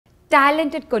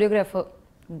Talented choreographer,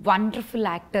 wonderful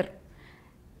actor,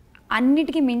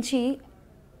 అన్నిటికీ మించి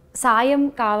సాయం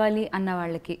కావాలి అన్న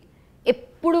వాళ్ళకి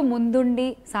ఎప్పుడు ముందుండి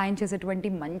సాయం చేసేటువంటి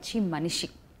మంచి మనిషి.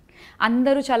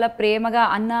 అందరూ చాలా ప్రేమగా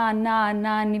అన్న అన్న అన్న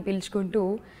అని పిలుచుకుంటూ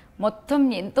మొత్తం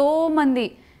ఎంతోమంది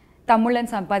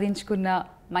తమ్ముళ్ళని సంపాదించుకున్న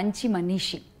మంచి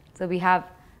మనిషి. So we have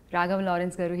Raghava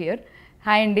Lawrence గారు హియర్.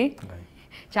 హాయ్ అండి.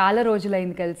 చాలా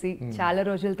రోజులైంది కలిసి, చాలా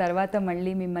రోజుల తర్వాత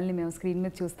మళ్ళీ మిమ్మల్ని మేము స్క్రీన్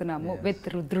మీద చూస్తున్నాము with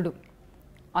Rudrudu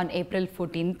on April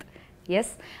 14th.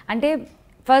 Yes, అంటే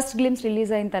ఫస్ట్ గ్లిమ్స్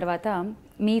రిలీజ్ అయిన తర్వాత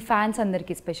మీ ఫ్యాన్స్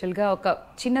అందరికీ స్పెషల్గా ఒక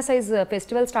చిన్న సైజ్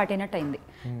ఫెస్టివల్ స్టార్ట్ అయినట్టు అయింది.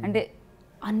 అంటే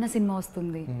అన్న సినిమా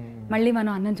వస్తుంది, మళ్ళీ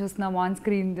మనం అన్నం చూస్తున్నాం on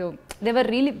screen. They were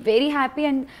really very happy.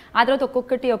 And ఆ తర్వాత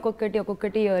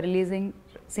ఒక్కొక్కటి రిలీజింగ్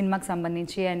సినిమాకి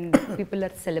సంబంధించి and people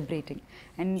are celebrating.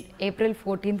 And April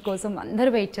 14th కోసం అందరూ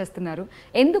వెయిట్ చేస్తున్నారు.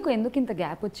 ఎందుకు ఇంత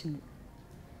గ్యాప్ వచ్చింది?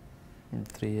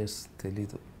 3 years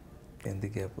తెలీదు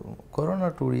ఎందుకు గ్యాప్. కరోనా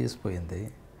 2 years పోయింది.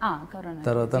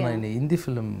 తర్వాత నేను హిందీ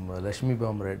ఫిలిం లక్ష్మీ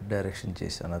బాంబరెడ్డి డైరెక్షన్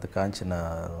చేశాను, అది కాంచన.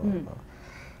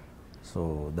 సో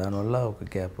దానివల్ల ఒక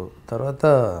గ్యాప్. తర్వాత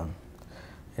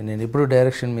నేను ఇప్పుడు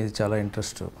డైరెక్షన్ మీద చాలా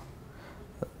ఇంట్రెస్ట్.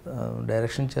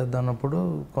 డైరెక్షన్ చేద్దామన్నప్పుడు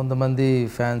కొంతమంది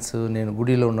ఫ్యాన్స్, నేను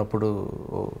గుడిలో ఉన్నప్పుడు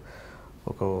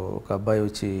ఒక అబ్బాయి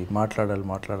వచ్చి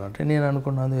మాట్లాడాలంటే నేను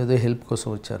అనుకున్నాను ఏదో హెల్ప్ కోసం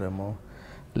వచ్చారేమో,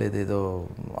 లేదా ఏదో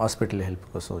హాస్పిటల్ హెల్ప్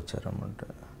కోసం వచ్చారేమో అంటే,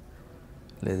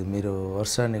 లేదు మీరు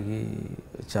వర్షానికి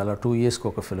చాలా 2 yearsకి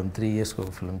ఒక ఫిలిం, 3 yearsకి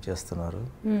ఒక ఫిలిం చేస్తున్నారు.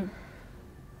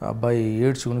 అబ్బాయి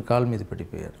ఏడ్చుకుని కాలు మీద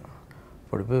పడిపోయి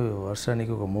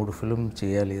వర్షానికి ఒక 3 ఫిలిం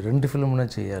చేయాలి, 2 ఫిలింనా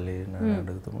చేయాలి అని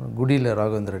అడుగుతాము. గుడిలో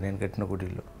రాఘవేంద్ర నేను కట్టిన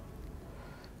గుడిలో.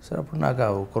 సరే అప్పుడు నాకు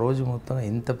ఒకరోజు మొత్తం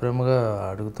ఇంత ప్రేమగా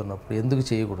అడుగుతున్నప్పుడు ఎందుకు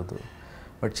చేయకూడదు,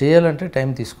 బట్ చేయాలంటే టైం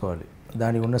తీసుకోవాలి,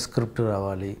 దానికి ఉన్న స్క్రిప్ట్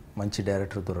రావాలి, మంచి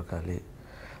డైరెక్టర్ దొరకాలి,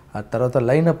 ఆ తర్వాత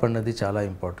లైనప్ అన్నది చాలా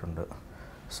ఇంపార్టెంట్.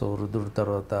 సో రుద్రుడు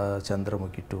తర్వాత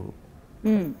చంద్రముఖి 2,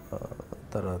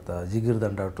 తర్వాత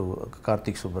జిగిర్దండ 2,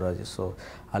 కార్తిక్ సుబ్బరాజ్. సో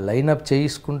ఆ లైనప్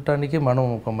చేసుకుంటానికి మనం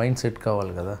ఒక మైండ్ సెట్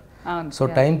కావాలి కదా. సో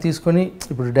టైం తీసుకొని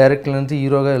ఇప్పుడు డైరెక్టర్ అంటే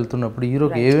హీరోగా వెళ్తున్నప్పుడు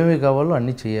హీరోకి ఏమేమి కావాలో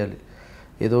అన్నీ చేయాలి.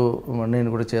 ఏదో నేను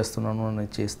కూడా చేస్తున్నాను అని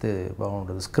చేస్తే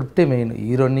బాగుంటుంది. స్క్రిప్టే మెయిన్.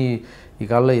 హీరోని ఈ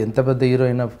కాలంలో ఎంత పెద్ద హీరో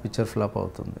అయినా పిక్చర్ ఫ్లాప్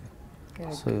అవుతుంది.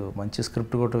 సో మంచి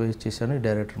స్క్రిప్ట్ కూడా వేస్ట్ చేశాను,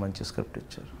 డైరెక్టర్ మంచి స్క్రిప్ట్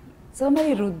ఇచ్చారు. సో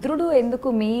మరి రుద్రుడు ఎందుకు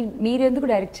మీరు ఎందుకు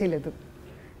డైరెక్ట్ చేయలేదు?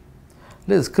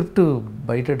 లేదు, స్క్రిప్ట్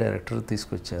బయట డైరెక్టర్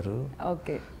తీసుకొచ్చారు.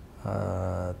 ఓకే.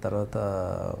 తర్వాత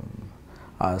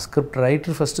ఆ స్క్రిప్ట్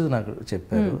రైటర్ ఫస్ట్ నాకు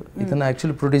చెప్పారు. ఇతను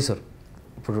యాక్చువల్లీ ప్రొడ్యూసర్.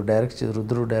 ఇప్పుడు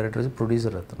రుద్రుడు డైరెక్టర్ వచ్చి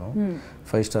ప్రొడ్యూసర్. అతను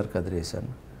 5 star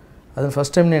కదిరేశాను. అతను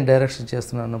ఫస్ట్ టైం నేను డైరెక్షన్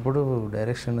చేస్తున్నాను అన్నప్పుడు,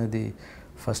 డైరెక్షన్ అది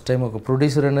ఫస్ట్ టైం ఒక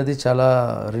ప్రొడ్యూసర్ అనేది చాలా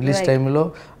రిలీజ్ టైంలో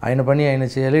ఆయన పని ఆయన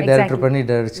చేయాలి, డైరెక్టర్ పని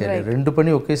డైరెక్ట్ చేయాలి, 2 పని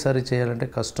ఒకేసారి చేయాలంటే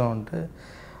కష్టం. అంటే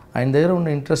ఆయన దగ్గర ఉన్న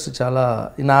ఇంట్రెస్ట్ చాలా,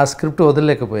 నా స్క్రిప్ట్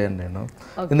వదలలేకపోయాను నేను,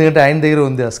 ఎందుకంటే ఆయన దగ్గర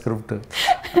ఉంది ఆ స్క్రిప్ట్.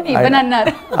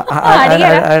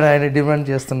 ఆయన డిమాండ్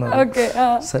చేస్తున్నారు.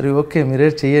 సరే ఓకే మీరే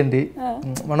చెయ్యండి,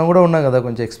 మనం కూడా ఉన్నాం కదా,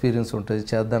 కొంచెం ఎక్స్పీరియన్స్ ఉంటుంది,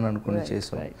 చేద్దాం అనుకుని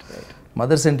చేసాం.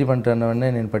 మదర్ సెంటిమెంట్ అన్నవన్నీ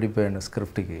నేను పడిపోయాను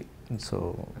స్క్రిప్ట్కి. సో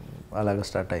అలాగ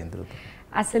స్టార్ట్ అయింది.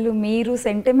 అసలు మీరు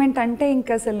సెంటిమెంట్ అంటే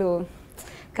ఇంకా అసలు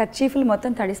కర్చీఫ్లు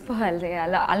మొత్తం తడిసిపోవాలి,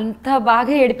 అలా అంత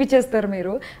బాగా ఏడిపించేస్తారు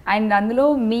మీరు. అండ్ అందులో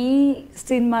మీ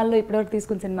సినిమాల్లో, ఇప్పటివరకు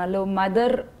తీసుకున్న సినిమాల్లో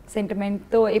మదర్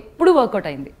సెంటిమెంట్తో ఎప్పుడు వర్కౌట్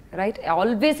అయింది, right?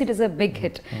 Always it is a big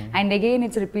hit. And again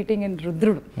it's repeating in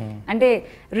రుద్రుడు. అంటే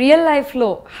రియల్ లైఫ్లో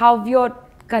హౌ యూర్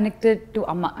కనెక్టెడ్ టు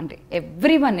అమ్మ, అంటే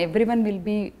everyone will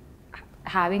be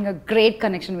having a great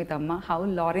connection with అమ్మ. హౌ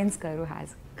లారెన్స్ గారు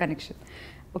హ్యాస్ కనెక్షన్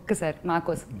ఒక్కసారి మా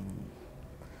కోసం.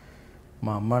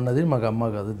 మా అమ్మ అన్నది మాకు అమ్మ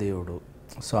కాదు, దేవుడు.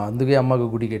 సో అందుకే అమ్మకు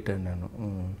గుడి కట్టాను నేను.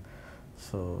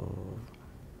 సో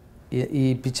ఈ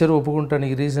పిక్చర్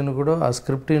ఒప్పుకుంటానికి రీజన్ కూడా ఆ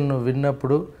స్క్రిప్ట్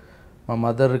విన్నప్పుడు మా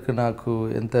మదర్కి నాకు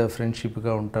ఎంత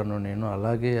ఫ్రెండ్షిప్గా ఉంటానో నేను,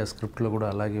 అలాగే ఆ స్క్రిప్ట్లో కూడా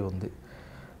అలాగే ఉంది.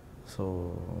 సో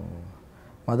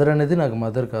మదర్ అనేది నాకు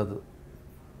మదర్ కాదు,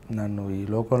 నన్ను ఈ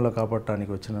లోకంలో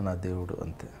కాపాడటానికి వచ్చిన నా దేవుడు,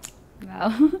 అంతే.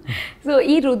 సో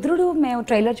ఈ రుద్రుడు మేము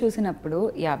ట్రైలర్ చూసినప్పుడు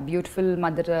బ్యూటిఫుల్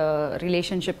మదర్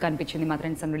రిలేషన్షిప్ కనిపించింది, mother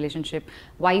and son relationship,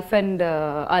 wife and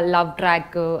love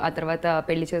track, ఆ తర్వాత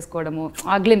పెళ్లి చేసుకోవడము,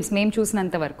 ఆ గ్లిమ్స్ మేము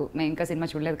చూసినంత వరకు, మేము ఇంకా సినిమా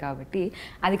చూడలేదు కాబట్టి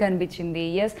అది కనిపించింది.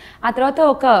 ఎస్, ఆ తర్వాత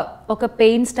ఒక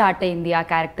పెయిన్ స్టార్ట్ అయింది ఆ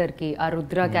క్యారెక్టర్కి, ఆ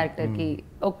రుద్ర క్యారెక్టర్కి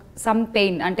సమ్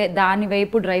పెయిన్, అంటే దాని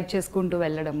వైపు డ్రైవ్ చేసుకుంటూ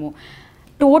వెళ్ళడము.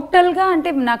 టోటల్గా అంటే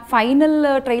నాకు ఫైనల్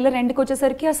ట్రైలర్ ఎండ్కి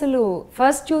వచ్చేసరికి అసలు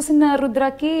ఫస్ట్ చూసిన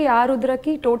రుద్రకి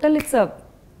total it's a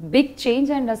big change.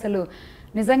 And అసలు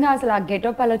నిజంగా అసలు ఆ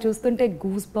గెటప్ అలా చూస్తుంటే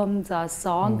గూస్ బంప్స్, ఆ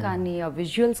సాంగ్ కానీ, ఆ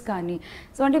విజువల్స్ కానీ.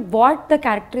 సో అంటే what the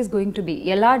character is going to be,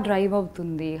 ఎలా డ్రైవ్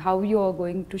అవుతుంది, how you are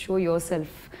going to show your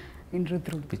self in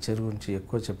Rudrudu? Picture గురించి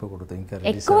ఎక్కువ చెప్పకూడదు, ఇంకా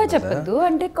ఎక్కువ చెప్పద్దు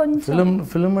అంటే కొంచెం.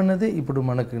 ఫిల్మ్ అనేది ఇప్పుడు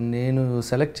మనకు నేను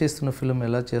సెలెక్ట్ చేస్తున్న ఫిల్మ్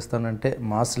ఎలా చేస్తానంటే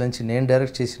మాస్ నుంచి నేను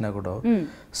డైరెక్ట్ చేసినా కూడా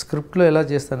స్క్రిప్ట్లో ఎలా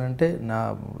చేస్తానంటే నా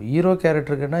హీరో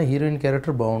క్యారెక్టర్ కన్నా హీరోయిన్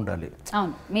క్యారెక్టర్ బాగుండాలి.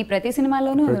 అవును, మీ ప్రతి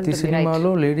సినిమాలోనూ ప్రతి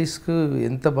సినిమాలో లేడీస్కి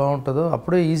ఎంత బాగుంటుందో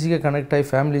అప్పుడే ఈజీగా కనెక్ట్ అయ్యి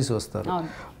ఫ్యామిలీస్ వస్తారు.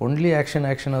 ఓన్లీ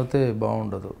యాక్షన్ అవుతే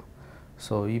బాగుండదు.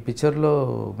 సో ఈ పిక్చర్లో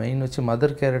మెయిన్ వచ్చి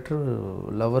మదర్ క్యారెక్టర్,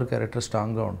 లవర్ క్యారెక్టర్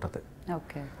స్ట్రాంగ్గా ఉంటుంది.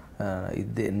 ఓకే,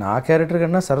 ఇది నా క్యారెక్టర్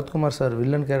కన్నా Sarath Kumar sir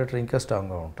villain character ఇంకా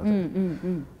స్ట్రాంగ్గా ఉంటుంది.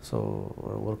 సో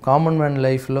ఒక కామన్ మ్యాన్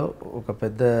లైఫ్లో ఒక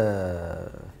పెద్ద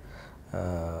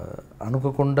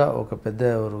అనుకోకుండా ఒక పెద్ద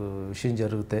విషయం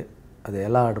జరిగితే అది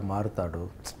ఎలా ఆడు మారుతాడు.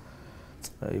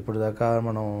 ఇప్పుడు దాకా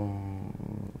మనం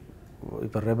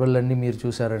ఇప్పుడు రెబల్ అన్నీ మీరు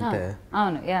చూసారంటే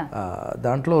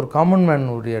దాంట్లో ఒక కామన్ మ్యాన్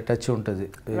టచ్ ఉంటుంది.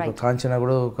 కాంచనా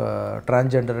కూడా ఒక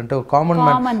ట్రాన్స్జెండర్ అంటే ఒక కామన్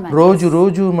మ్యాన్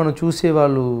రోజు మనం చూసే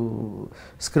వాళ్ళు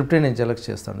స్క్రిప్టే నేను సెలెక్ట్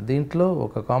చేస్తాను. దీంట్లో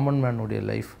ఒక కామన్ మ్యాన్ ఉడియే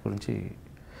లైఫ్ గురించి.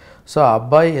 సో ఆ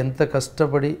అబ్బాయి ఎంత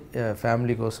కష్టపడి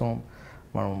ఫ్యామిలీ కోసం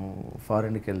మనం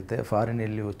ఫారిన్కి వెళ్తే ఫారిన్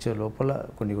వెళ్ళి వచ్చే లోపల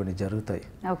కొన్ని జరుగుతాయి.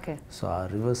 ఓకే, సో ఆ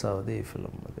రివర్స్ అవది ఈ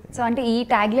ఫిల్మ్. సో అంటే ఈ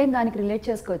ట్యాగ్ లైన్ దానికి రిలేట్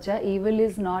చేసుకోవచ్చా? Evil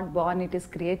is not Born, it is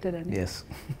created అని. yes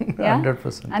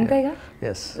 100% అంతేగా.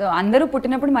 yes, సో అందరూ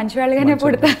పుట్టినప్పుడు మంచి వాళ్ళగానే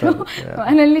పుడతారు,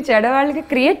 మనల్ని చెడవాళ్ళకి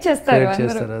క్రియేట్ చేస్తారు,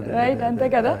 రైట్? అంతే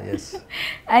కదా.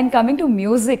 అండ్ కమింగ్ టు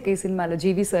మ్యూజిక్, ఈ సినిమాలో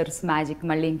జీవి సర్స్ మ్యాజిక్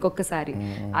మళ్ళీ ఇంకొకసారి.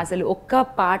 అసలు ఒక్క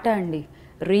పాట అండి,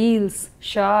 రీల్స్,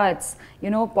 షార్ట్స్,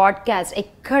 యునో పాడ్కాస్ట్,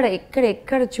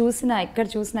 ఎక్కడ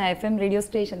చూసినా ఎఫ్ఎం రేడియో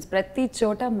స్టేషన్స్ ప్రతి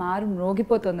చోట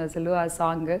మ్రోగిపోతుంది అసలు ఆ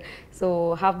song. So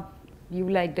how you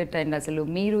like that? And అసలు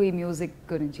మీరు ఈ మ్యూజిక్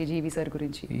గురించి, జీవి సార్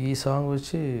గురించి. ఈ సాంగ్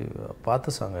వచ్చి పాత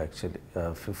సాంగ్, యాక్చువల్లీ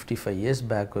 55 years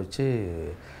బ్యాక్ వచ్చి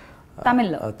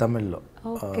తమిళ్లో.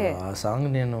 ఆ సాంగ్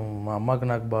నేను మా అమ్మకి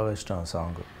నాకు బాగా ఇష్టం ఆ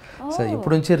సాంగ్. సో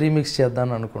ఇప్పుడు నుంచి రీమిక్స్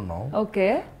చేద్దామని అనుకున్నాం. ఓకే,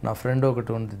 నా ఫ్రెండ్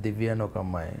ఒకటి ఉంది దివ్య అని ఒక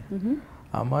అమ్మాయి.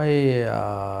 అమ్మాయి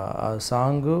ఆ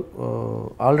సాంగ్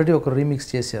ఆల్రెడీ ఒక రీమిక్స్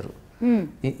చేశారు.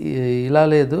 ఇలా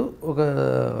లేదు, ఒక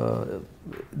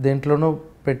దేంట్లోనో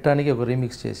పెట్టడానికి ఒక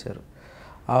రీమిక్స్ చేశారు.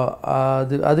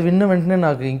 అది విన్న వెంటనే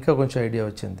నాకు ఇంకా కొంచెం ఐడియా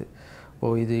వచ్చింది,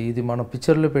 ఇది మన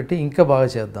పిక్చర్లో పెట్టి ఇంకా బాగా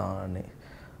చేద్దాం అని.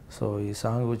 సో ఈ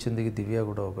సాంగ్ వచ్చింది దివ్య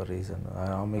కూడా ఒక రీజన్,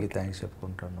 ఆమెకి థ్యాంక్స్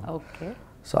చెప్పుకుంటాను. ఓకే,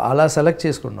 సో అలా సెలెక్ట్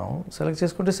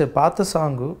చేసుకుంటే సరే పాత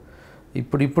సాంగ్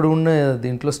ఇప్పుడు ఉన్న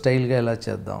దీంట్లో స్టైల్గా ఎలా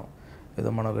చేద్దాం, ఏదో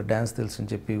మనం ఒక డ్యాన్స్ తెలుసు అని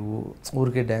చెప్పి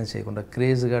ఊరికే డ్యాన్స్ చేయకుండా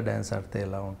క్రేజ్గా డ్యాన్స్ ఆడితే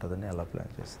ఎలా ఉంటుందని అలా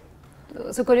ప్లాన్ చేస్తాం.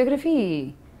 సో కొరియోగ్రఫీ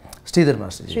శ్రీధర్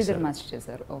మాస్టర్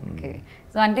చేశారు. ఓకే,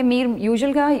 సో అంటే మీరు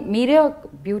యూజువల్గా మీరే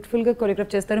బ్యూటిఫుల్గా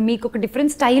కొరియోగ్రాఫ్ చేస్తారు, మీకు ఒక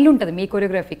డిఫరెంట్ స్టైల్ ఉంటుంది మీ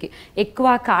కొరియోగ్రఫీకి.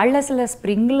 ఎక్కువ కాళ్ళు అసలు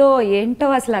స్ప్రింగ్లో ఏంటో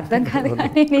అసలు అర్థం కాదు,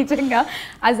 కానీ నిజంగా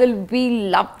అసలు we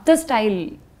love the style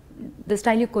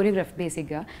you choreograph.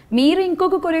 బేసిక్గా మీరు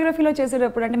ఇంకొక కొరియోగ్రఫీలో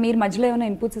చేసేటప్పుడు అంటే మీరు మధ్యలో ఏమైనా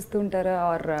ఇన్పుట్స్ ఇస్తూ ఉంటారా,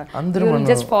 ఆర్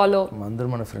జస్ట్ ఫాలో? అందరూ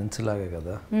మన ఫ్రెండ్స్ లాగే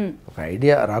కదా, ఒక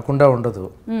ఐడియా రాకుండా ఉండదు,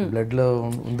 బ్లడ్ లో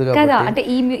ఉంది కదా. అంటే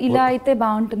ఇలా అయితే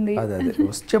బాగుంటుంది, అదే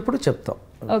వచ్చేప్పుడు చెప్తాం.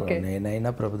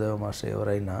 నేనైనా ప్రభుదేవ మాస్టర్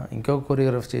ఎవరైనా ఇంకొక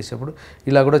కొరియోగ్రాఫ్ చేసేప్పుడు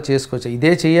ఇలా కూడా చేసుకోవచ్చా,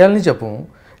 ఇదే చేయాలని చెప్పము,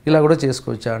 ఇలా కూడా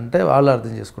చేసుకోవచ్చా అంటే వాళ్ళు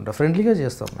అర్థం చేసుకుంటారు, ఫ్రెండ్లీగా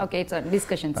చేస్తాం. Okay, it's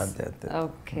discussions. అంతే.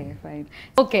 Okay, fine.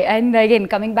 Okay, and again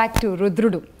coming back to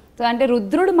Rudrudu. So అంటే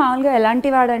రుద్రుడు మామూలుగా ఎలాంటి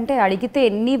వాడంటే అడిగితే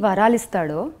ఎన్ని వరాలు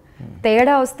ఇస్తాడో,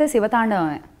 తేడా వస్తే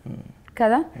శివతాండవమే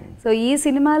కదా. సో ఈ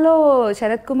సినిమాలో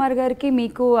శరత్ కుమార్ గారికి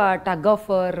మీకు ఆ tug of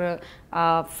war,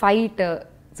 fight,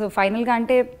 so ఫైనల్గా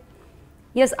అంటే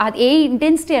ఎస్ అది ఏ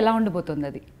ఇంటెన్సిటీ ఎలా ఉండబోతుంది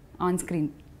అది ఆన్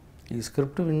స్క్రీన్? ఈ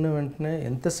స్క్రిప్ట్ విన్న వెంటనే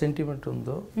ఎంత సెంటిమెంట్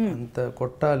ఉందో అంత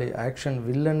కొట్టాలి, యాక్షన్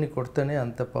విల్లన్ని కొడితేనే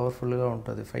అంత పవర్ఫుల్గా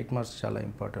ఉంటుంది. ఫైట్ మాస్టర్ చాలా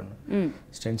ఇంపార్టెంట్,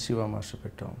 స్టెంట్ శివ మాస్టర్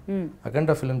పెట్టాం.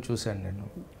 అఖండ ఫిలిం చూశాను నేను,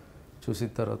 చూసిన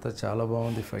తర్వాత చాలా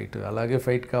బాగుంది ఫైట్, అలాగే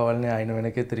ఫైట్ కావాలని ఆయన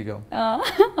వెనకే తిరిగాం.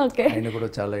 ఆయన కూడా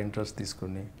చాలా ఇంట్రెస్ట్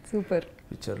తీసుకుని సూపర్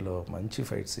పిక్చర్లో మంచి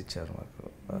ఫైట్స్ ఇచ్చారు మాకు.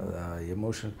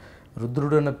 ఎమోషన్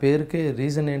రుద్రుడు అన్న పేరుకే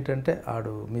రీజన్ ఏంటంటే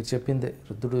ఆడు మీరు చెప్పిందే,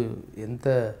 రుద్రుడు ఎంత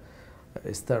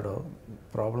ఇస్తాడో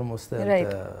ప్రాబ్లం వస్తే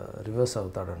అంత రివర్స్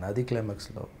అవుతాడని, అది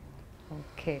క్లైమాక్స్లో.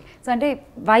 ఓకే, సో అంటే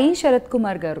వై శరత్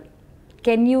కుమార్ గారు?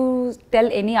 Can you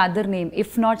tell any other name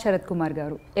if not Sarath Kumar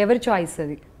గారు? ఎవరి చాయిస్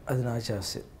అది? అది నా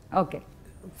choice. Okay,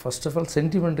 first of all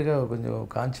సెంటిమెంట్గా కొంచెం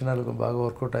కాంచనాలకు బాగా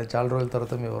వర్కౌట్ అయ్యి చాలా రోజుల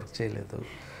తర్వాత మేము వర్క్ చేయలేదు.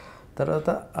 తర్వాత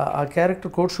ఆ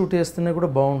క్యారెక్టర్ కోట్ షూట్ చేస్తున్నా కూడా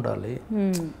బాగుండాలి,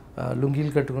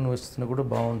 లుంగీలు కట్టుకుని వస్తున్నా కూడా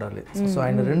బాగుండాలి. సో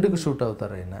ఆయన రెండుకు షూట్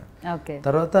అవుతారు ఆయన.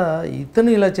 తర్వాత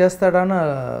ఇతను ఇలా చేస్తాడా అని,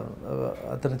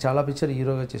 అతను చాలా పిక్చర్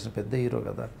హీరోగా చేసిన పెద్ద హీరో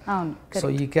కదా. సో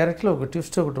ఈ క్యారెక్టర్లో ఒక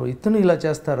ట్విస్ట్ ఒకటి, ఇతను ఇలా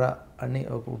చేస్తారా అని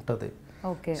ఒక ఉంటుంది.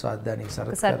 సో అది దానికి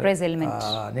సర్ప్రైజ్ ఎలిమెంట్.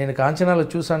 నేను కాంచనాలో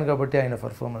చూసాను కాబట్టి ఆయన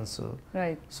పర్ఫార్మెన్స్.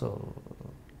 సో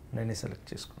నేనే సెలెక్ట్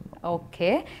చేసుకున్నాను. ఓకే,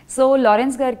 సో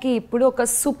లారెన్స్ గారికి ఇప్పుడు ఒక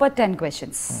super 10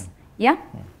 questions. Yeah,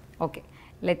 okay,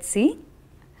 let's see.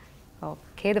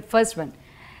 Okay, the first one,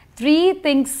 3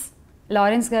 things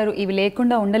Lawrence గారు ఇవి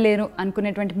లేకుండా ఉండలేరు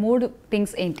అనుకునేటువంటి 3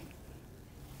 థింగ్స్ ఏంటి?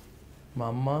 మా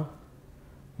అమ్మ,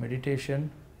 meditation,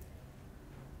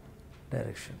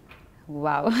 direction.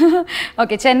 Wow.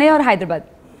 Okay, Chennai are Hyderabad?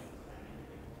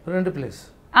 2 place.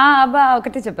 అబ్బా,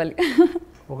 ఒకటే చెప్పాలి.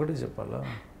 ఒకటి చెప్పాలా?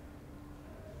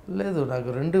 లేదు, నాకు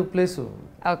 2 place.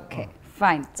 Okay,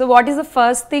 fine. So what is the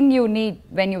first thing you need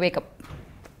when you wake up?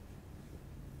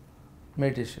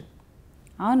 Meditation.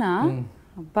 అవునా?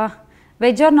 అబ్బా,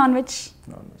 veg or non veg?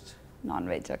 Non veg. Non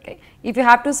veg. Okay, if you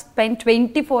have to spend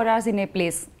 24 hours in a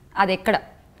place, అది ఎక్కడ,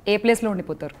 ఏ ప్లేస్లో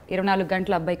ఉండిపోతారు? 24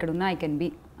 గంటల అబ్బాయి ఇక్కడ ఉన్నా ఐ కెన్ బి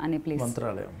అనే ప్లేస్.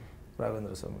 మంత్రాలయం,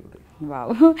 రాఘవేంద్ర స్వామి గుడి.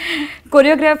 Wow.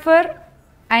 Choreographer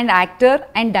and actor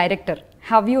and director,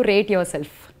 how you rate your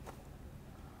self?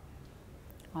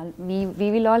 we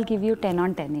will all give you 10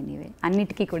 on 10 anyway,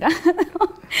 అన్నిటికీ కూడా.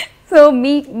 సో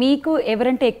మీకు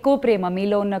ఎవరంటే ఎక్కువ ప్రేమ?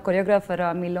 మీలో ఉన్న కొరియోగ్రాఫరా,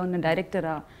 మీలో ఉన్న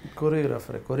డైరెక్టరా?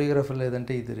 కొరియోగ్రాఫర్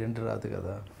లేదంటే ఇది 2 రాదు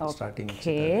కదా starting.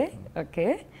 Okay, okay,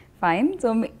 fine. So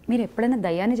మీరు ఎప్పుడైనా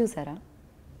దయ్యాన్ని చూసారా?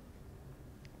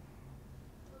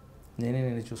 నేను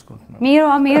చూసుకుంటున్నాను.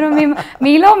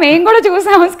 మీలో మేము కూడా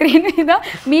చూసాము స్క్రీన్ మీద.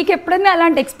 మీకు ఎప్పుడైనా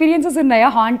అలాంటి ఎక్స్పీరియన్సెస్ ఉన్నాయా,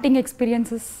 హాంటింగ్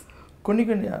ఎక్స్పీరియన్సెస్? కొన్ని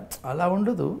అలా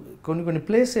ఉండదు. కొన్ని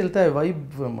ప్లేస్ వెళ్తే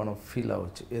వైబ్ మనం ఫీల్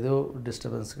అవ్వచ్చు. ఏదో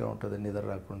డిస్టర్బెన్స్గా ఉంటుంది, నిద్ర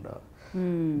రాకుండా,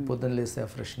 పొద్దున్న లేస్తే ఆ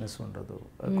ఫ్రెష్నెస్ ఉండదు.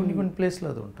 కొన్ని ప్లేస్లో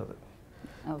అది ఉంటుంది.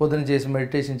 పొద్దున్న చేసి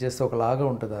మెడిటేషన్ చేస్తే ఒకలాగా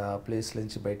ఉంటుంది, ఆ ప్లేస్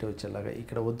నుంచి బయట వచ్చేలాగా.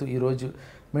 ఇక్కడ వద్దు, ఈరోజు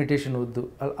మెడిటేషన్ వద్దు,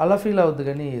 అలా ఫీల్ అవ్వద్దు.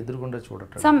 కానీ ఎదురుకుండా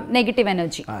చూడటం some negative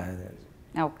energy.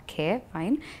 Okay,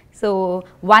 fine. So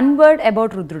 1 word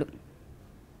about రుద్రుడు?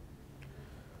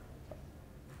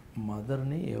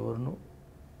 మదర్ని ఎవరిను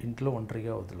ఇంట్లో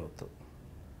ఒంటరిగా వదలవద్దు.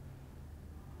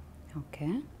 ఓకే,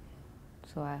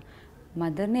 సో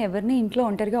మదర్ని ఎవరిని ఇంట్లో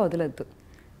ఒంటరిగా వదలొద్దు.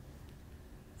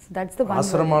 So that's the one.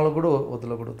 ఆశ్రమాలు కూడా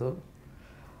వదలకూడదు.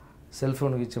 సెల్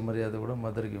ఫోన్కి ఇచ్చే మర్యాద కూడా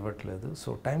మదర్కి ఇవ్వట్లేదు.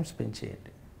 సో టైం స్పెండ్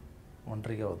చేయండి,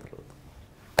 ఒంటరిగా వదలవద్దు.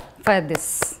 ఫర్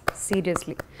దిస్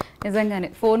సీరియస్లీ, నిజంగానే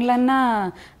ఫోన్లన్నా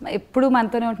ఎప్పుడు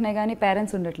మనతోనే ఉంటున్నాయి కానీ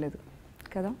పేరెంట్స్ ఉండట్లేదు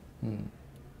కదా.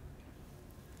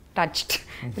 Touched,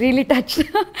 really touched.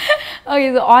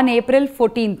 On April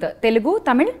 14th Telugu,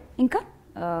 Tamil, ఇంకా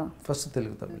first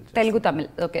Telugu Tamil.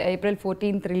 Okay, April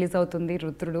 14th release అవుతుంది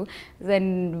రుద్రుడు.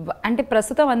 అంటే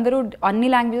ప్రస్తుతం అందరూ అన్ని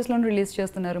లాంగ్వేజెస్లోనూ రిలీజ్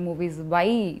చేస్తున్నారు మూవీస్. వై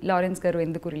లారెన్స్ గారు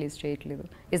ఎందుకు రిలీజ్ చేయట్లేదు?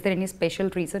 Is there any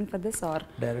special reason for this? Are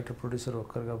director producer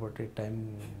ఒక్కరు కాబట్టి టైం.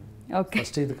 ఓకే,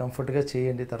 ఫస్ట్ ఇది కంఫర్ట్గా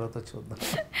చేయండి, తర్వాత చూద్దాం.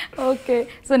 Okay,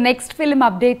 so next film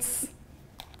updates?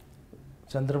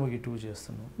 Chandramukhi 2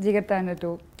 చేస్తున్నాం, జిగర్తాండ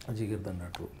 2, జిగర్తాండ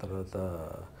 2. తర్వాత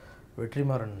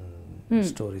వెట్రిమారన్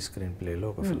స్టోరీ స్క్రీన్ ప్లేలో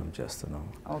ఒక ఫిల్మ్ చేస్తున్నాం.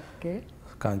 ఓకే,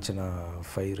 కాంచనా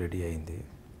 5 రెడీ అయింది.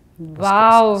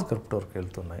 వావ్, స్క్రిప్ట్ వర్క్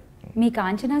వెళ్తున్నాయి. మీ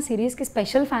కాంచనా సిరీస్కి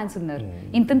స్పెషల్ ఫ్యాన్స్ ఉన్నారు,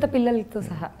 ఇంతంత పిల్లలతో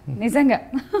సహా, నిజంగా.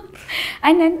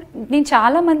 అండ్ నేను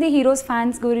చాలామంది హీరోస్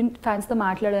ఫ్యాన్స్తో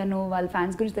మాట్లాడాను, వాళ్ళ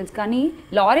ఫ్యాన్స్ గురించి తెలుసు. కానీ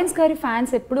లారెన్స్ గారి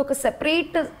ఫ్యాన్స్ ఎప్పుడు ఒక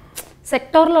సెపరేట్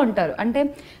సెక్టార్లో ఉంటారు. అంటే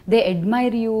దే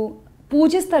అడ్మైర్ యూ,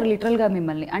 పూజిస్తారు లిటరల్గా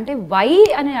మిమ్మల్ని. అంటే వై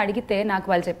అని అడిగితే నాకు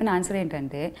వాళ్ళు చెప్పిన ఆన్సర్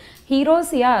ఏంటంటే,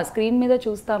 హీరోస్ యా స్క్రీన్ మీద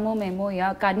చూస్తాము మేము యా,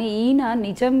 కానీ ఈయన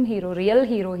నిజం హీరో, రియల్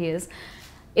హీరో హియర్స్.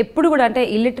 ఎప్పుడు కూడా అంటే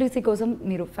ఇల్లిటరసీ కోసం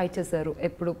మీరు ఫైట్ చేస్తారు,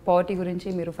 ఎప్పుడు పావర్టీ గురించి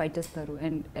మీరు ఫైట్ చేస్తారు,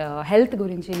 అండ్ హెల్త్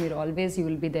గురించి మీరు always you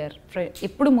will be there,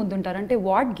 ఎప్పుడు ముందుంటారు. అంటే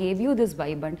what gave you this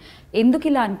vibe and ఎందుకు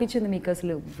ఇలా అనిపించింది మీకు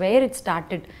అసలు? Wear it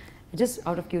started, just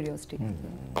out of curiosity.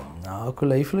 నాకు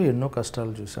లైఫ్లో ఎన్నో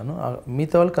కష్టాలు చూశాను.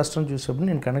 మిగతా వాళ్ళు కష్టం చూసినప్పుడు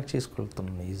నేను కనెక్ట్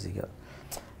చేసుకోగలుగుతున్నాను ఈజీగా.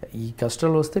 ఈ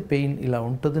కష్టాలు వస్తే పెయిన్ ఇలా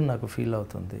ఉంటుందని నాకు ఫీల్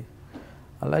అవుతుంది.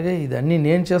 అలాగే ఇదన్నీ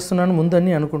నేను చేస్తున్నాను ముందు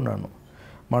అన్నీ అనుకున్నాను.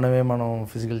 మనం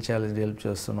ఫిజికల్ ఛాలెంజ్ హెల్ప్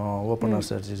చేస్తున్నాం, ఓపెన్ హార్ట్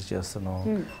సర్జరీ చేస్తున్నాం,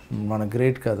 మన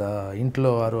గ్రేట్ కదా,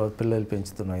 ఇంట్లో 6 పిల్లలు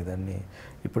పెంచుతున్నాం. ఇదన్నీ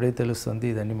ఇప్పుడే తెలుస్తుంది,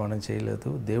 ఇదన్నీ మనం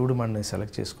చేయలేదు, దేవుడు మనల్ని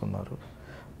సెలెక్ట్ చేసుకున్నారు,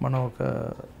 మనం ఒక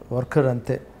వర్కర్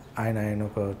అంతే. ఆయన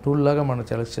ఒక టూల్ లాగా మనం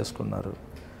సెలెక్ట్ చేసుకున్నారు.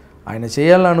 ఆయన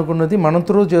చేయాలనుకున్నది మనం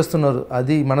త్రూ చేస్తున్నారు.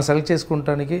 అది మనం సెలెక్ట్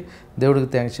చేసుకుంటానికి దేవుడికి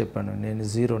థ్యాంక్స్ చెప్పాను. నేను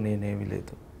జీరో, నేనేమీ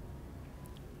లేదు.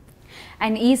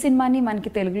 అండ్ ఈ సినిమాని మనకి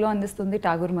తెలుగులో అందిస్తుంది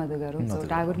ఠాగూర్ మధు గారు. సో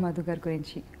ఠాగూర్ మధు గారి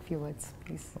గురించి few words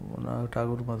please.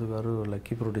 Tagore Madhu గారు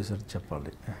లక్కీ ప్రొడ్యూసర్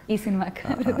చెప్పాలి ఈ సినిమా.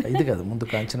 ఇది కాదు, ముందు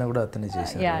కాంచనా కూడా అతనే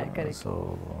చేశారు. సో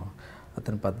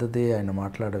అతని పద్ధతి, ఆయన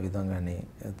మాట్లాడే విధం కానీ,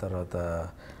 తర్వాత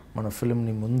మన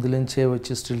ఫిల్మ్ని ముందు నుంచే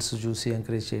వచ్చి స్టిల్స్ చూసి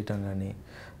ఎంకరేజ్ చేయటం కానీ,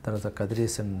 తర్వాత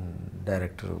కదిరేసన్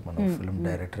డైరెక్టర్, మన ఫిల్మ్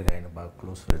డైరెక్టర్గా ఆయన బాగా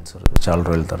క్లోజ్ ఫ్రెండ్స్ చాలా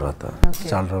రోజుల తర్వాత,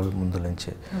 చాలా రోజుల ముందు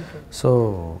నుంచే. సో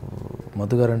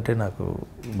మధు గారు అంటే నాకు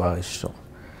బాగా ఇష్టం.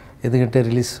 ఎందుకంటే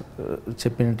రిలీజ్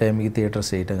చెప్పిన టైంకి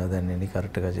థియేటర్స్ వేయటం కదా అన్నీ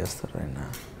కరెక్ట్గా చేస్తారు ఆయన.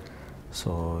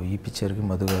 సో ఈ పిక్చర్కి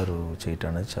మధు గారు చేయటం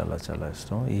అనేది చాలా చాలా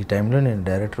ఇష్టం. ఈ టైంలో నేను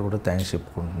డైరెక్టర్ కూడా థ్యాంక్స్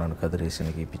చెప్పుకుంటున్నాను,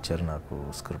 కదిరేసినకి ఈ పిక్చర్ నాకు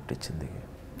స్క్రిప్ట్ ఇచ్చింది.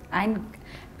 అండ్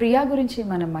ప్రియా గురించి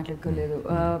మనం మాట్లాడుకోలేదు.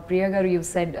 ప్రియా గారు యూ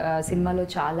సెడ్ సినిమాలో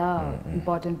చాలా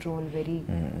important role, very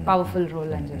powerful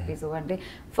role అని చెప్పి. సో అంటే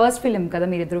ఫస్ట్ ఫిలిం కదా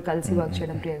మీరిద్దరూ కలిసి వర్క్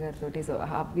చేయడం ప్రియా గారితో. So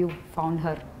how you found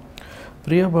her?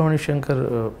 Priya Bhavani Shankar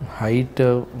height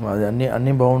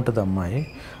అన్నీ బాగుంటుంది.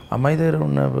 అమ్మాయి దగ్గర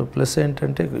ఉన్న ప్లస్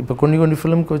ఏంటంటే ఇప్పుడు కొన్ని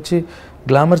ఫిల్మ్కి వచ్చి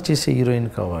గ్లామర్ చేసే హీరోయిన్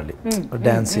కావాలి,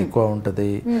 డ్యాన్స్ ఎక్కువ ఉంటుంది,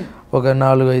 ఒక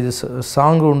 4-5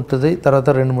 సాంగ్ ఉంటుంది, తర్వాత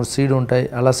 2-3 సీడ్ ఉంటాయి,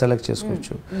 అలా సెలెక్ట్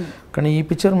చేసుకోవచ్చు. కానీ ఈ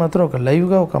పిక్చర్ మాత్రం ఒక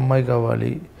లైవ్గా ఒక అమ్మాయి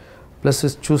కావాలి, ప్లస్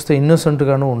చూస్తే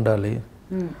ఇన్నోసెంట్గాను ఉండాలి.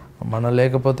 మన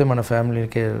లేకపోతే మన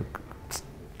ఫ్యామిలీకి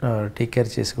టేక్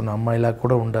కేర్ చేసుకున్న అమ్మాయిలా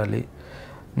కూడా ఉండాలి,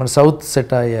 మన సౌత్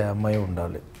సెట్ అయ్యే అమ్మాయి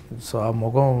ఉండాలి. సో ఆ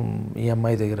ముఖం ఈ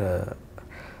అమ్మాయి దగ్గర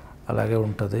అలాగే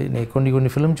ఉంటుంది. నేను కొన్ని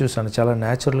ఫిల్మ్ చూసాను, చాలా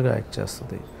న్యాచురల్గా యాక్ట్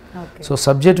చేస్తుంది. సో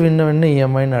సబ్జెక్ట్ విన్న వెంటనే ఈ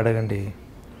అమ్మాయిని అడగండి.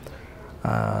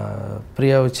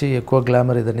 ప్రియా వచ్చి ఎక్కువ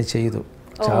గ్లామర్ ఇదన్నీ చేయదు,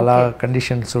 చాలా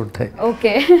కండిషన్స్ ఉంటాయి.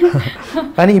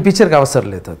 కానీ ఈ పిక్చర్కి అవసరం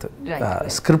లేదు,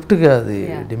 అది స్క్రిప్ట్గా అది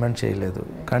డిమాండ్ చేయలేదు.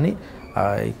 కానీ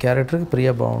ఈ క్యారెక్టర్కి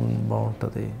ప్రియా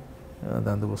బాగుంటుంది,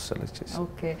 అందుకోసం సెలెక్ట్ చేసి.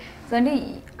 ఓకే. సో అంటే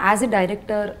as a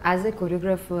director, as a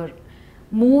choreographer,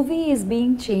 movie is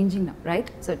being changing now, right?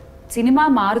 So cinema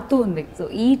మారుతూ ఉంది. సో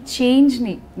ఈ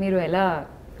చేంజ్ని మీరు ఎలా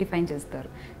డిఫైన్ చేస్తారు?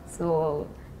 So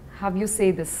how you say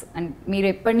this? And మీరు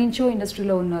ఎప్పటి నుంచో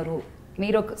ఇండస్ట్రీలో ఉన్నారు,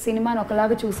 మీరు ఒక సినిమాని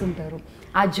ఒకలాగా చూసుంటారు,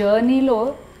 ఆ జర్నీలో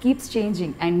కీప్స్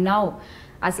చేంజింగ్. అండ్ నౌ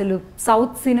అసలు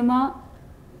south cinema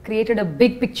created a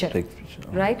big picture,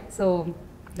 right? So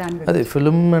దాని అదే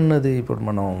ఫిల్మ్ అన్నది ఇప్పుడు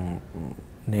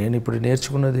నేను ఇప్పుడు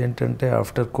నేర్చుకున్నది ఏంటంటే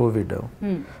ఆఫ్టర్ కోవిడ్,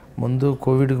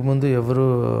 కోవిడ్కి ముందు ఎవరు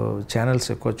ఛానల్స్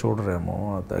ఎక్కువ చూడరేమో,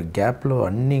 గ్యాప్లో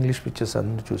అన్ని ఇంగ్లీష్ పిక్చర్స్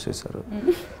అన్నీ చూసేశారు.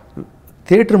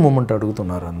 థియేటర్ మూమెంట్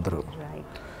అడుగుతున్నారు అందరూ.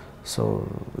 సో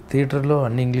థియేటర్లో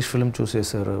అన్ని ఇంగ్లీష్ ఫిల్మ్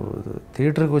చూసేశారు.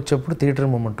 థియేటర్కి వచ్చేప్పుడు థియేటర్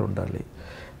మూమెంట్ ఉండాలి.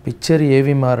 పిక్చర్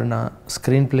ఏవి మారినా,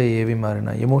 స్క్రీన్ ప్లే ఏవి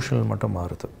మారినా ఎమోషనల్ మటం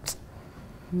మారుతుంది.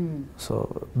 సో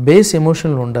బేస్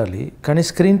ఎమోషనల్ ఉండాలి, కానీ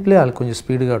స్క్రీన్ ప్లే వాళ్ళు కొంచెం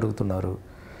స్పీడ్గా అడుగుతున్నారు.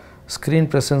 స్క్రీన్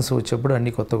ప్రెసెన్స్ వచ్చేప్పుడు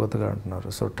అన్నీ కొత్తగా అంటున్నారు.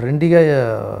 సో ట్రెండీగా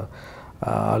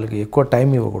వాళ్ళకి ఎక్కువ టైం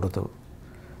ఇవ్వకూడదు,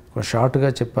 షార్ట్గా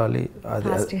చెప్పాలి,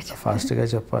 అది ఫాస్ట్గా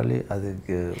చెప్పాలి, అది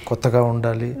కొత్తగా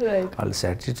ఉండాలి. వాళ్ళు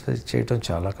సాటిస్ఫై చేయటం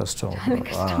చాలా కష్టం,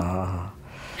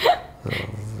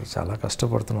 చాలా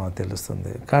కష్టపడుతున్నాం అది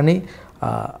తెలుస్తుంది. కానీ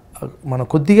మనం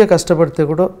కొద్దిగా కష్టపడితే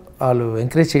కూడా వాళ్ళు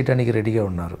ఎంకరేజ్ చేయడానికి రెడీగా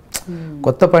ఉన్నారు.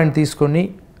 కొత్త పాయింట్ తీసుకొని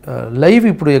లైవ్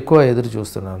ఇప్పుడు ఎక్కువ ఎదురు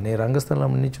చూస్తున్నాను. నేను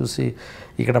రంగస్థలం అన్నీ చూసి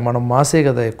ఇక్కడ మనం మాసే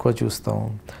కదా ఎక్కువ చూస్తాం,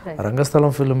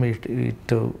 రంగస్థలం ఫిల్మ్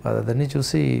ఇటు అదన్నీ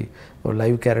చూసి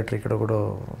లైవ్ క్యారెక్టర్ ఇక్కడ కూడా.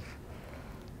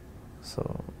 సో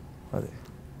అది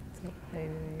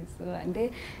అంటే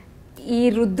ఈ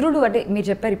రుద్రుడు అంటే మీరు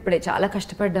చెప్పారు ఇప్పుడే చాలా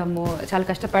కష్టపడ్డాము, చాలా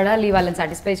కష్టపడాలి వాళ్ళని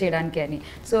సాటిస్ఫై చేయడానికి అని.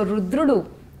 సో రుద్రుడు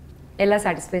ఎలా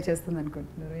సాటిస్ఫై చేస్తుంది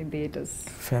అనుకుంటున్నారు in theatres?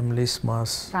 Families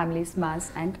mass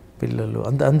and పిల్లలు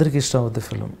అందరికి ఇష్టం అవుతుంది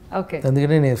ఫిల్మ్. ఓకే,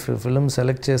 అందుకనే నేను ఫిల్మ్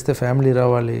సెలెక్ట్ చేస్తే ఫ్యామిలీ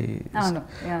రావాలి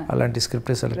అలాంటి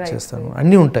స్క్రిప్టే సెలెక్ట్ చేస్తాను.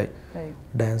 అన్నీ ఉంటాయి,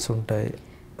 డ్యాన్స్ ఉంటాయి.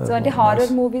 సో అంటే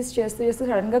హారర్ మూవీస్ చేస్తూ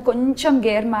సడన్ గా కొంచెం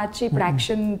గేర్ మార్చి ఇప్పుడు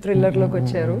యాక్షన్ థ్రిల్లర్ లోకి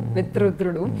వచ్చారు విత్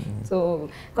రుద్రుడు. సో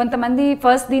కొంతమంది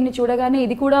ఫస్ట్ దీన్ని చూడగానే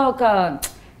ఇది కూడా ఒక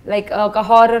లైక్ ఒక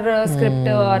హారర్ స్క్రిప్ట్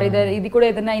ఆర్ ఇది కూడా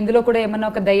ఏదైనా ఇందులో కూడా ఏమన్నా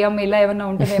ఒక దయ్యం ఇలా ఏమన్నా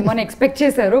ఉంటుందేమో అని ఎక్స్పెక్ట్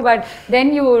చేశారు. But then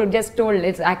you just told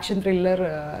it's action thriller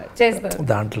చేస్తారు.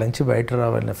 దాంట్లో నుంచి బయట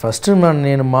రావాలి. ఫస్ట్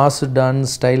నేను మాస్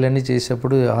డాన్స్ స్టైల్ అన్ని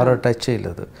చేసేప్పుడు హారర్ టచ్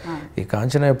చేయలేదు. ఈ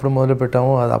కాంచన ఎప్పుడు మొదలు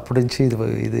పెట్టామో అది అప్పటి నుంచి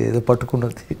ఇది ఏదో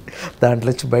పట్టుకున్నది. దాంట్లో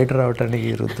నుంచి బయట రావటానికి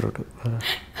ఈ రుద్రుడు.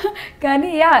 కానీ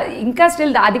యా ఇంకా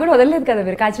స్టిల్ అది కూడా వదలలేదు కదా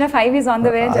మీరు. Kanchana 5 is on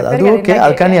the way అని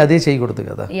చెప్పారు, కానీ అదే చేయకూడదు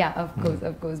కదా. Yeah of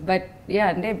course but yeah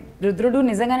అంటే రుద్రుడు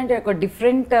నిజంగానే ఒక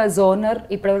డిఫరెంట్ జోనర్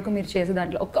ఇప్పటివరకు మీరు చేసే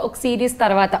దాంట్లో ఒక సిరీస్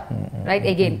తర్వాత right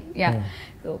again. Yeah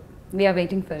so we are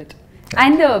waiting for it.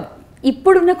 And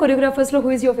ఇప్పుడున్న కొరియోగ్రాఫర్స్లో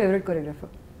who is your favourite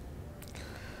choreographer?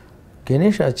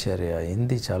 Ganesh ఆచార్య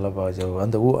హిందీ చాలా బాగా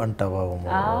చదువు ఊ అంటావా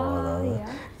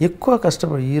ఎక్కువ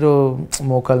కష్టపడి హీరో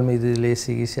మోకాల మీద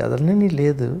లేసి గీసి అదన్నీ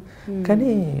లేదు,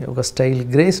 కానీ ఒక స్టైల్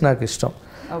గ్రేస్ నాకు ఇష్టం.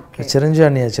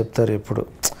 చిరంజీవి చెప్తారు ఎప్పుడు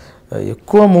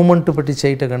ఎక్కువ మూమెంట్ బట్టి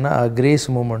చేయటం కన్నా ఆ గ్రేస్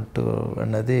మూమెంట్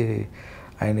అన్నది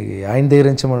ఆయన దగ్గర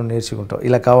నుంచి మనం నేర్చుకుంటాం.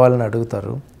 ఇలా కావాలని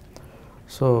అడుగుతారు.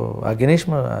 సో ఆ గణేష్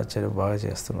ఆచార్య బాగా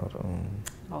చేస్తున్నారు.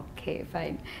 Okay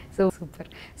fine. So super.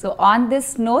 So on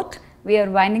this note we are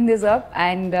winding this up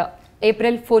and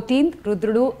April 14th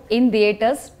Rudrudu in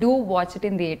theaters. Do watch it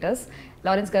in theaters.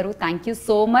 Lawrence garu, thank you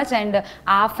so much. And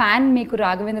aa fan meeku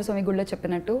Raghavendra Swami Gullo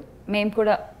cheppinattu మేము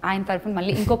కూడా ఆయన తరఫున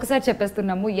మళ్ళీ ఇంకొకసారి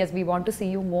చెప్పేస్తున్నాము, yes we want to see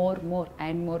you more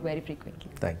and more very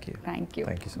frequently. Thank you thank you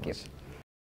so much.